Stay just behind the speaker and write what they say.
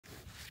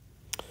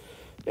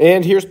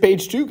And here's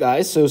page 2,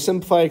 guys. So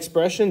simplify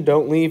expression,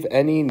 don't leave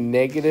any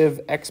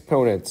negative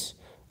exponents.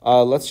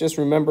 Let's just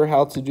remember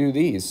how to do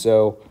these.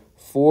 So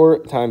 4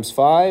 times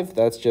 5,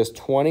 that's just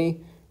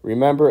 20.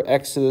 Remember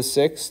x to the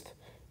 6th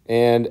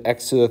and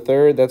x to the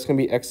 3rd, that's going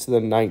to be x to the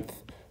 9th.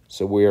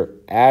 So we're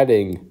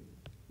adding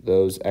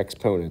those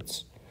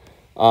exponents.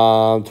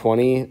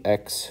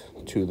 20x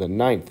to the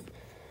 9th.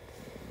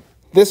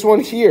 This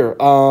one here,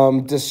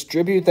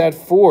 distribute that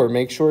 4.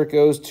 Make sure it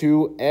goes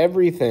to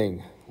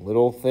everything.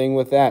 Little thing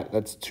with that.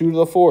 That's 2 to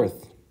the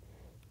 4th.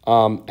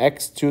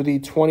 X to the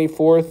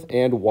 24th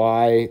and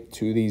y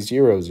to the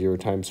 0. 0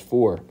 times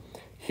 4.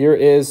 Here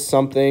is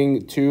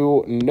something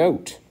to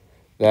note,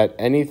 that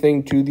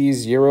anything to the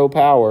 0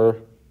 power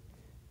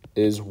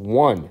is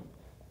 1.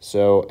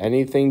 So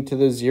anything to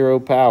the 0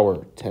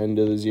 power, 10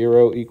 to the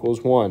 0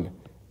 equals 1.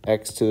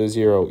 X to the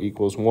 0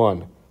 equals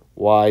 1.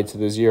 Y to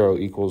the 0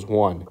 equals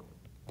 1.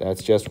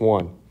 That's just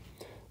 1.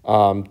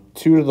 2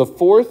 to the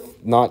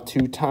 4th, not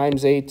 2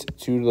 times 8.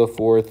 2 to the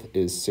 4th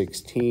is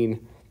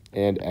 16.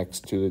 And x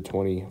to the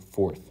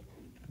 24th.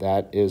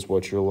 That is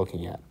what you're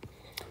looking at.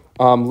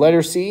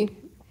 Letter C,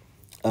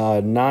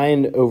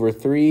 9 over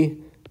 3.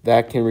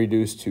 That can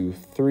reduce to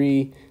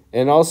 3.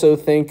 And also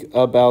think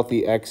about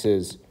the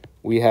x's.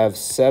 We have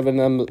 7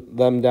 of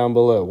them down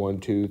below. 1,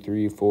 2,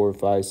 3, 4,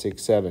 5,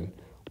 6, 7.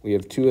 We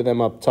have 2 of them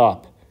up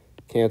top.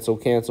 Cancel,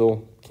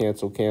 cancel,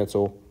 cancel,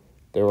 cancel.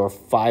 There are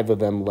 5 of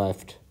them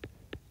left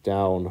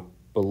down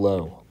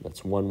below.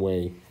 That's one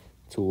way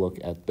to look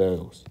at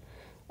those.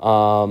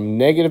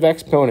 Negative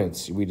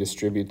exponents, we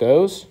distribute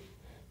those.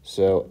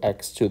 So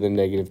x to the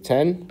negative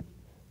 10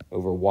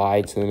 over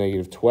y to the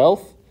negative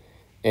 12th.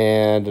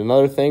 And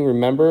another thing,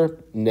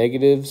 remember,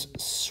 negatives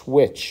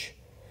switch.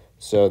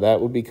 So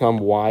that would become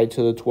y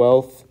to the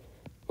 12th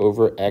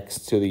over x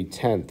to the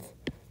 10th.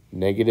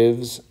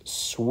 Negatives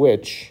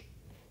switch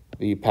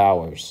the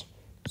powers.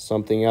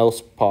 Something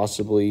else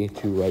possibly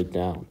to write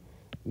down.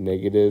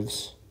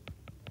 Negative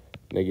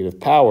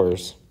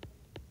powers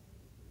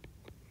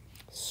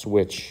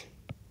switch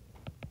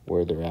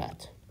where they're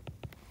at.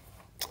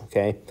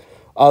 Okay.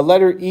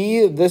 Letter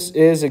E, this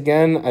is,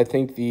 again, I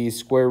think the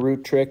square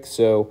root trick.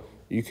 So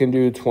you can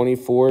do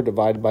 24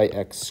 divided by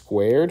x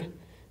squared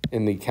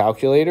in the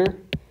calculator.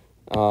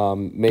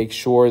 Make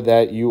sure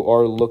that you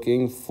are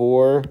looking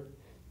for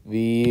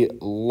the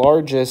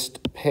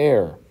largest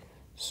pair.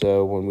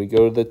 So when we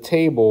go to the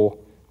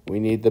table, we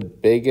need the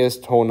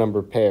biggest whole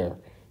number pair.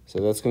 So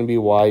that's going to be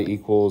y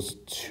equals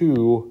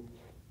 2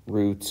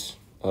 roots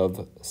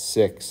of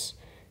 6.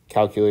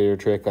 Calculator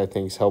trick, I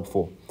think, is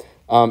helpful.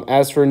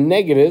 As for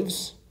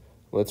negatives,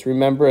 let's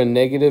remember a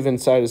negative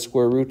inside a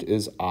square root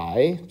is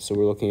I. So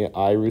we're looking at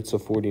I roots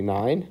of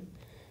 49.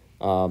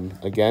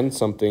 Again,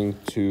 something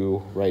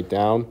to write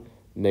down.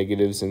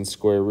 Negatives in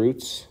square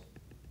roots.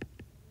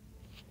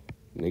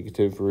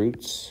 Negative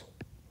roots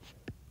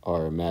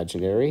are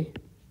imaginary.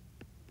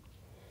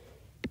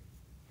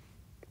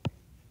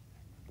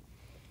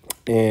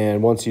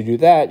 And once you do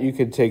that, you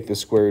could take the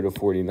square root of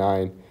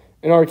 49.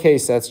 In our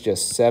case, that's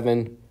just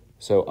 7.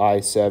 So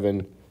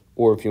I7,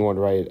 or if you want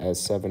to write it as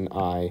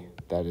 7i,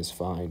 that is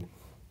fine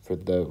for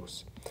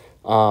those.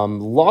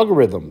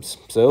 Logarithms.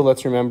 So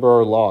let's remember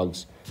our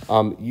logs.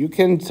 You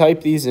can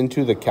type these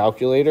into the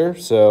calculator.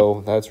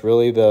 So that's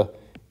really the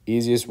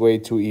easiest way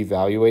to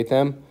evaluate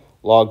them.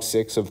 Log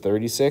 6 of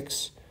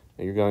 36.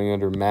 You're going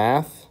under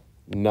math,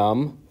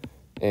 num,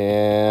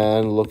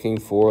 and looking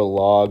for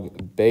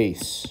log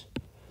base.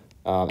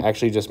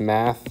 Actually, just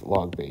math,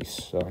 log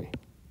base, sorry.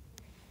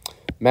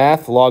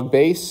 Math, log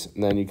base,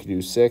 and then you can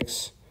do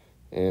 6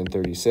 and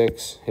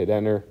 36, hit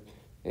enter,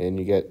 and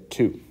you get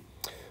 2.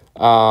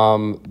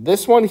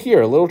 This one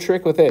here, a little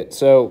trick with it.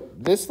 So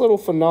this little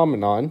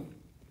phenomenon,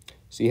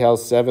 see how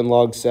 7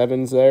 log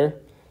 7's there?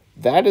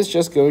 That is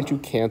just going to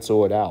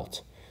cancel it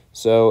out.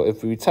 So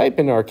if we type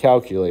in our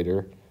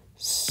calculator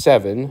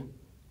 7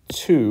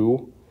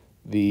 to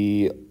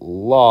the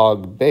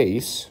log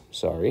base,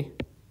 sorry,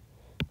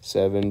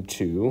 7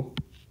 to,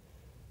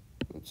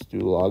 let's do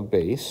log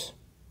base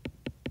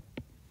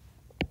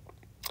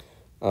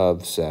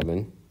of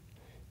 7.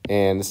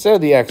 And instead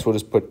of the x, we'll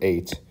just put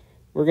 8.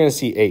 We're going to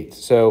see 8.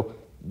 So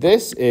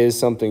this is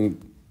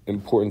something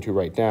important to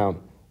write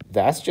down.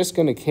 That's just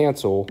going to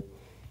cancel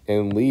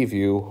and leave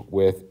you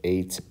with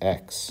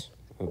 8x,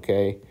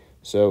 okay?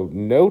 So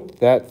note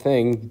that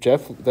thing,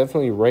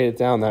 definitely write it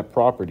down, that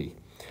property.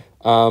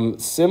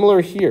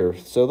 Similar here.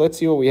 So let's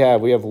see what we have.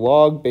 We have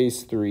log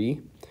base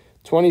 3.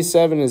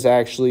 27 is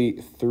actually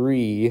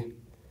 3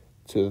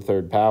 to the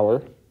 3rd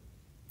power,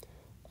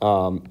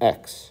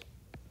 x.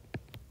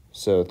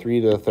 So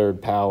 3 to the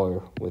 3rd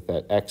power with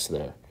that x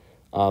there.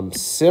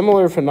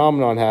 Similar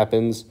phenomenon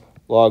happens.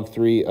 Log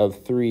 3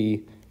 of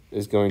 3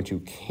 is going to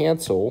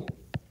cancel,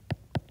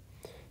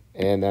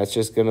 and that's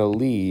just going to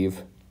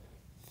leave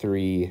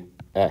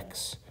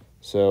 3x.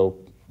 So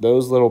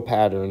those little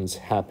patterns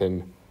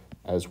happen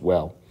as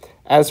well.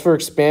 As for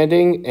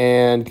expanding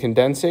and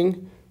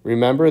condensing,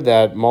 remember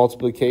that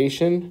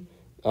multiplication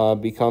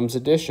becomes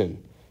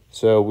addition.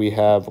 So we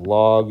have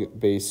log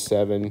base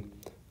 7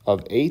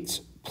 of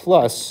 8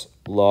 plus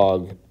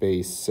log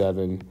base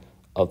 7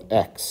 of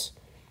x.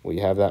 We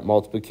have that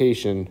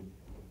multiplication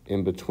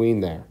in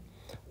between there.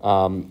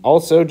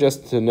 Also,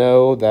 just to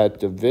know that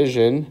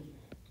division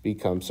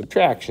becomes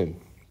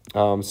subtraction.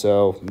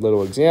 So,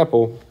 little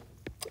example,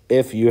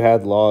 if you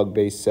had log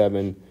base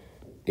 7,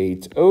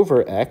 8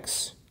 over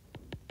x,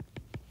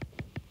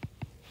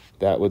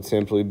 that would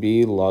simply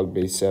be log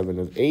base 7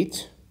 of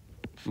 8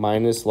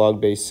 minus log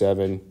base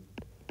 7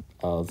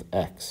 of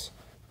x.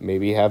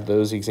 Maybe have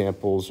those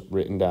examples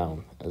written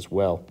down as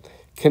well.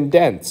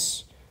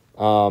 Condense.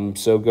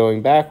 So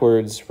going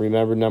backwards,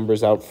 remember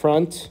numbers out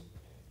front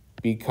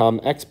become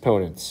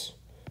exponents.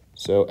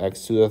 So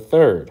x to the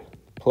third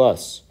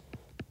plus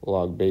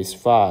log base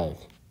 5,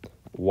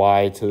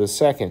 y to the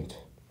second.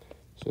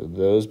 So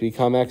those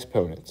become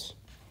exponents.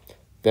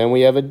 Then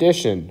we have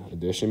addition.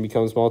 Addition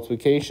becomes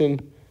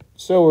multiplication.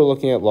 So we're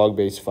looking at log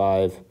base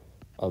 5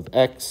 of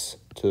x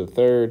to the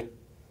third,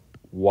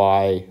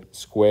 y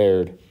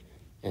squared,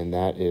 and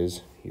that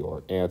is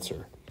your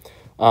answer.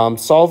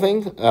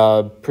 Solving,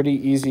 pretty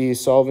easy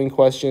solving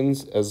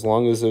questions as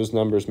long as those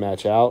numbers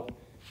match out.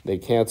 They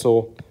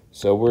cancel.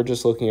 So we're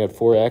just looking at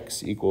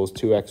 4x equals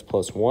 2x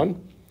plus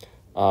 1.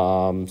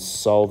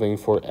 Solving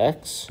for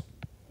x,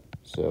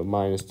 so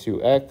minus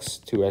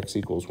 2x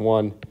equals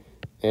 1,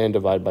 and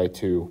divide by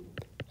 2,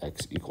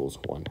 x equals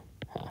 1/2.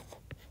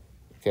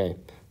 Okay,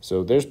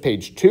 so there's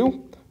page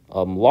 2,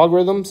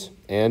 logarithms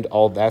and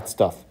all that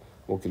stuff.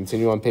 We'll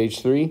continue on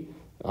page 3.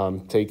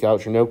 Take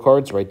out your note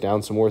cards, write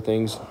down some more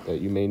things that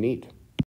you may need.